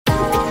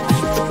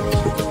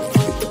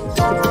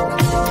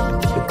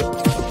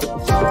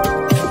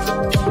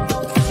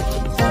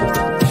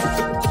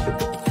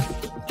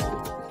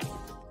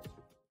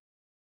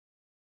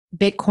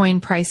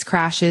Bitcoin price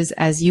crashes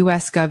as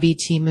US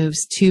Govt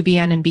moves 2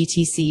 BN and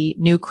BTC,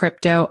 new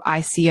crypto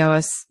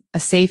ICOs, a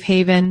safe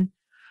haven.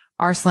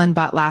 Arslan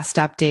Butt last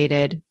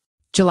updated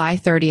July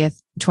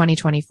 30th,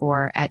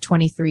 2024 at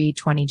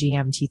 23:20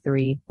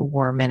 GMT3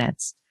 4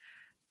 minutes.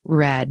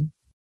 Red.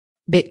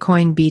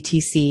 Bitcoin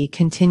BTC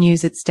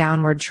continues its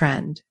downward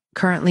trend,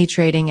 currently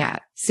trading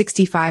at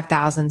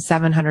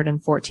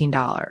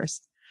 $65,714.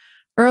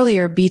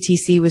 Earlier,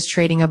 BTC was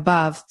trading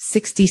above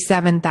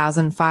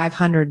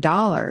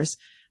 $67,500,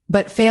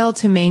 but failed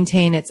to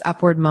maintain its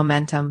upward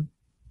momentum,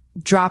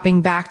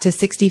 dropping back to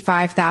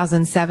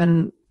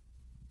 $65,700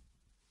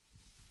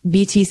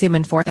 BTC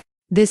in fourth.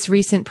 This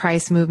recent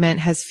price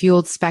movement has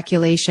fueled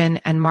speculation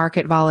and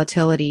market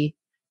volatility,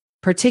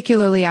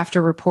 particularly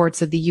after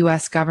reports of the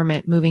U.S.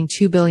 government moving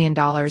 $2 billion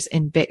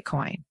in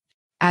Bitcoin.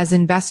 As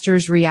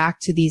investors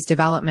react to these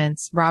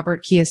developments,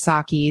 Robert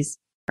Kiyosaki's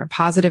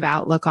positive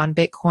outlook on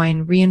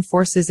Bitcoin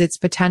reinforces its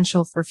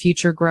potential for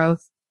future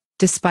growth.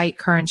 Despite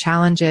current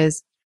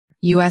challenges,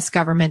 U.S.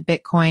 government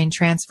Bitcoin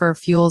transfer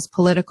fuels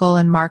political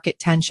and market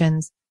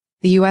tensions.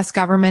 The U.S.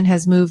 government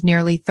has moved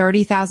nearly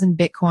 30,000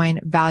 Bitcoin,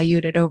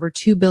 valued at over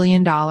 $2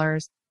 billion,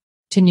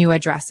 to new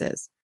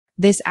addresses.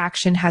 This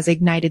action has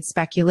ignited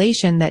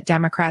speculation that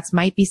Democrats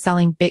might be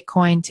selling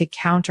Bitcoin to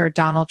counter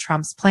Donald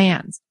Trump's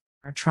plans.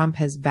 Trump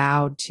has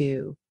vowed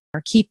to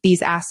keep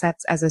these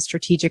assets as a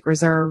strategic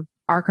reserve.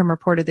 Arkham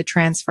reported the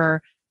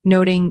transfer,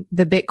 noting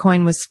the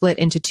Bitcoin was split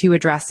into two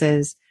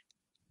addresses,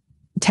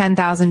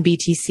 10,000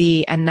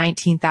 BTC and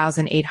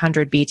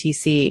 19,800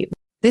 BTC.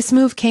 This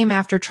move came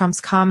after Trump's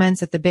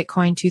comments at the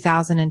Bitcoin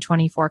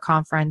 2024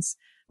 conference,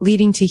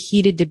 leading to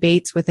heated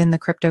debates within the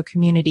crypto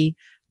community.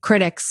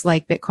 Critics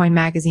like Bitcoin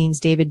Magazine's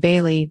David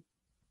Bailey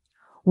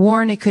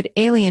warn it could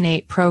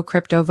alienate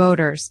pro-crypto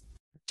voters.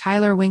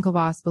 Tyler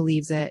Winklevoss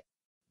believes it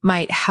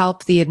might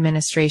help the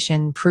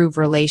administration improve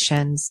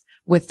relations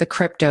with the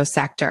crypto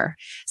sector.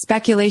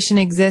 Speculation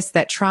exists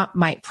that Trump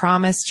might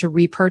promise to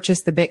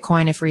repurchase the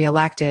Bitcoin if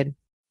reelected.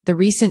 The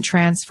recent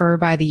transfer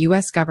by the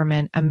U.S.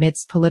 government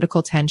amidst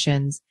political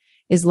tensions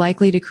is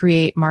likely to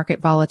create market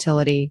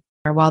volatility.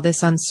 While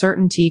this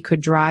uncertainty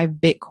could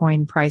drive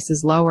Bitcoin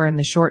prices lower in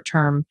the short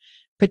term,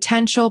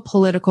 potential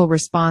political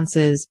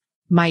responses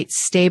might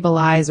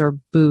stabilize or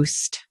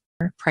boost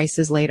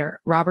prices later.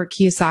 Robert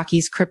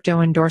Kiyosaki's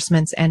crypto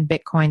endorsements and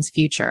Bitcoin's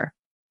future.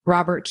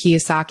 Robert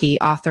Kiyosaki,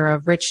 author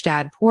of Rich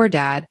Dad, Poor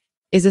Dad,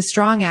 is a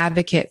strong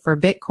advocate for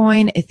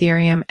Bitcoin,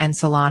 Ethereum, and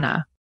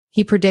Solana.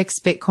 He predicts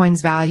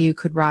Bitcoin's value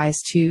could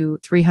rise to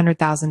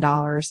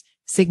 $300,000,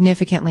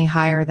 significantly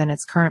higher than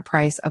its current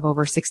price of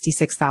over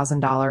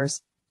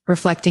 $66,000,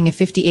 reflecting a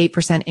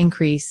 58%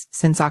 increase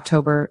since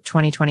October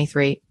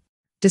 2023.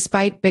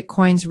 Despite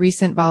Bitcoin's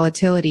recent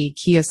volatility,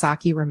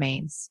 Kiyosaki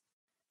remains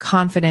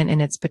confident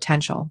in its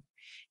potential.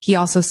 He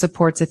also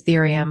supports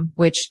Ethereum,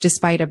 which,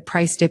 despite a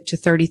price dip to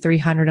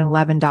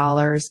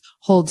 $3,311,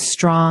 holds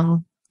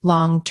strong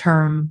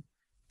long-term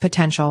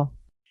potential.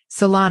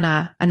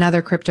 Solana,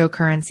 another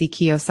cryptocurrency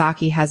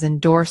Kiyosaki has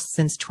endorsed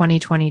since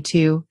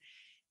 2022,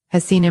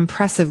 has seen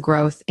impressive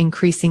growth,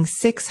 increasing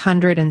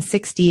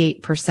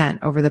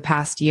 668% over the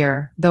past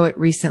year, though it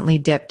recently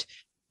dipped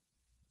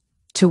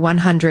to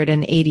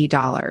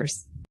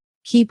 $180.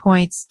 Key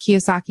points: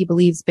 Kiyosaki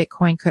believes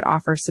Bitcoin could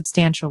offer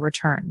substantial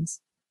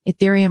returns.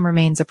 Ethereum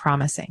remains a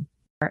promising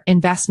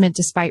investment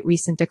despite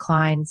recent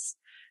declines.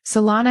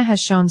 Solana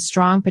has shown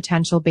strong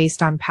potential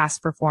based on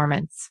past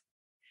performance.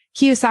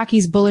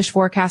 Kiyosaki's bullish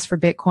forecast for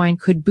Bitcoin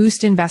could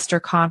boost investor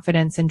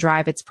confidence and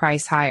drive its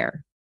price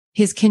higher.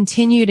 His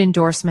continued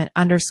endorsement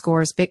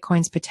underscores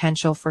Bitcoin's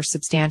potential for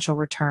substantial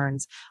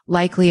returns,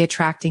 likely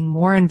attracting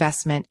more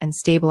investment and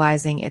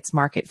stabilizing its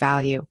market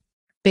value.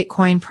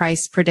 Bitcoin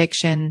price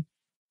prediction.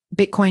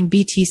 Bitcoin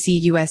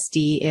BTC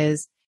USD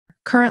is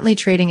currently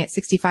trading at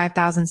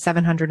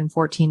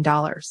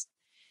 $65,714.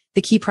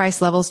 The key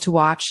price levels to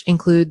watch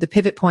include the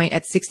pivot point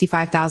at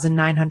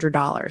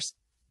 $65,900.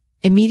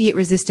 Immediate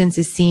resistance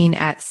is seen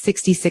at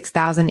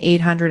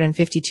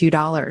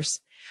 $66,852,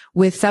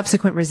 with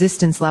subsequent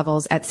resistance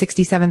levels at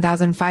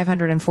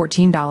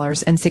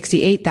 $67,514 and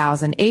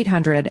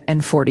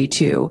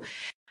 $68,842.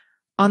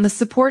 On the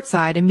support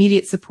side,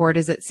 immediate support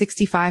is at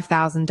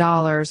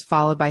 $65,000,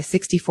 followed by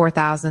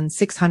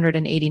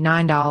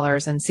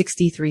 $64,689 and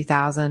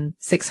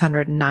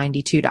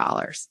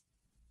 $63,692.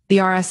 The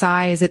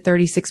RSI is at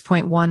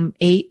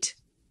 36.18,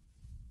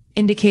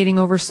 indicating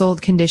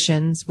oversold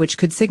conditions, which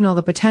could signal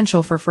the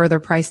potential for further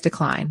price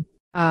decline.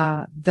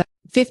 The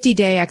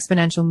 50-day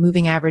exponential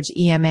moving average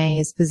EMA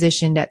is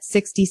positioned at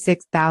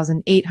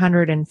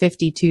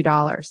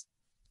 $66,852.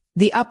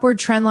 The upward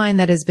trend line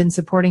that has been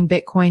supporting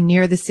Bitcoin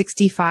near the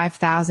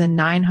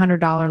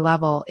 $65,900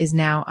 level is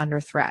now under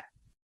threat.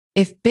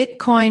 If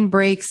Bitcoin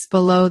breaks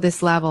below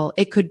this level,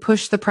 it could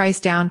push the price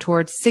down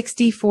towards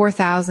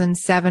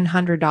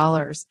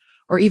 $64,700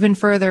 or even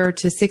further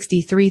to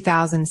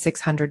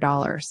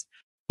 $63,600.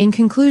 In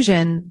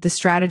conclusion, the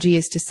strategy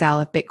is to sell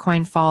if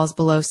Bitcoin falls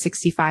below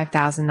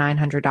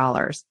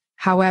 $65,900.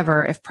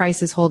 However, if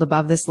prices hold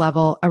above this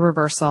level, a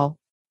reversal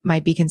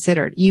might be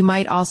considered. You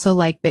might also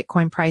like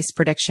Bitcoin Price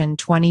Prediction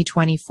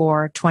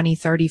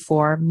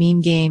 2024-2034, Meme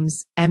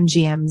Games,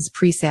 MGM's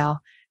presale,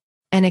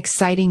 an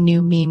exciting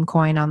new meme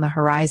coin on the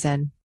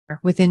horizon.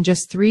 Within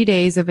just 3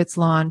 days of its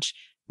launch,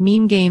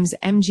 Meme Games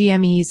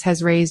MGMEs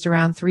has raised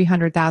around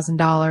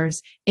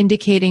 $300,000,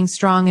 indicating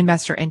strong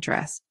investor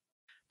interest.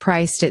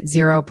 Priced at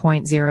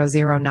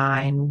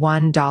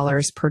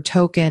 $0.0091 per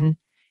token,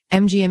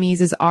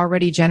 MGMEs is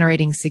already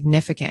generating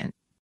significant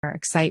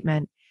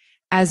excitement.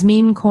 As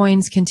meme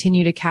coins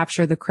continue to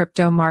capture the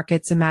crypto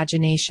market's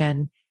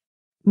imagination,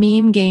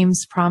 Meme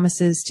Games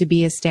promises to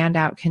be a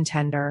standout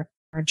contender.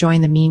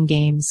 Join the Meme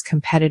Games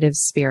competitive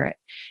spirit.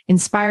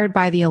 Inspired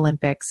by the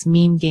Olympics,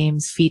 Meme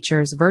Games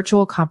features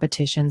virtual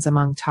competitions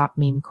among top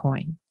meme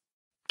coin.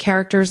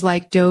 Characters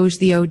like Doge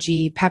the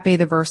OG, Pepe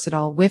the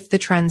Versatile, Whiff the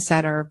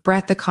Trendsetter,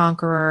 Brett the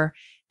Conqueror,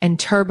 and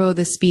Turbo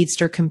the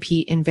Speedster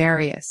compete in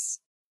various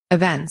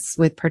events,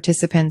 with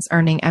participants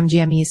earning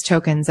MGME's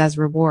tokens as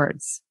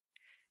rewards.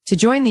 To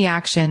join the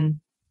action,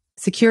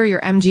 secure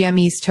your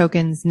MGME's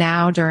tokens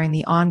now during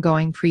the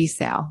ongoing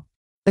pre-sale.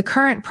 The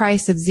current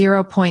price of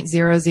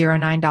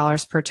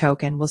 $0.009 per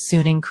token will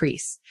soon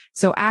increase,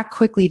 so act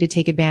quickly to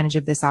take advantage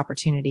of this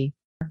opportunity.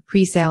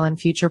 Pre-sale and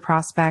future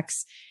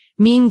prospects.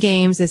 Meme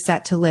Games is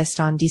set to list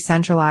on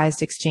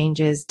decentralized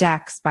exchanges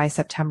DEX by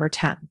September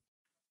 10th.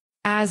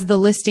 As the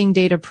listing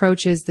date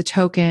approaches, the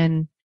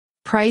token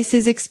price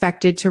is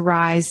expected to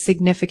rise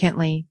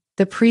significantly.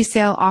 The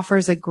pre-sale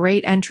offers a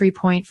great entry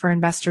point for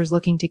investors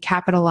looking to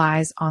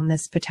capitalize on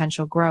this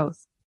potential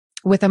growth.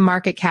 With a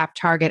market cap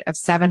target of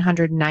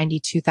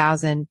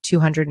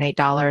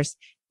 $792,208,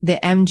 the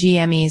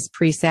MGME's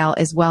presale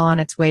is well on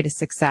its way to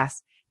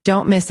success.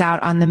 Don't miss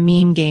out on the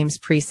Meme Games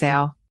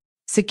presale.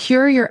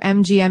 Secure your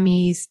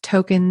MGME's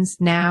tokens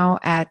now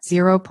at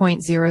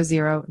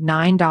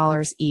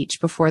 $0.009 each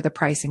before the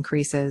price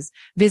increases.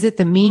 Visit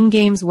the Meme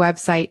Games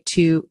website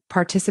to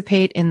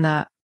participate in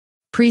the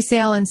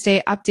presale and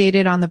stay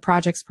updated on the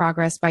project's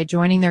progress by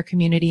joining their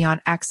community on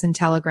X and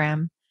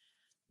Telegram.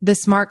 The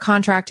smart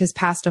contract has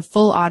passed a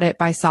full audit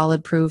by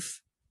Solid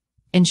Proof,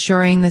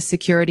 ensuring the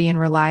security and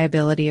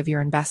reliability of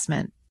your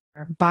investment.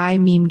 Buy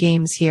Meme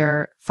Games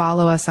here.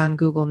 Follow us on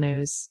Google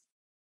News.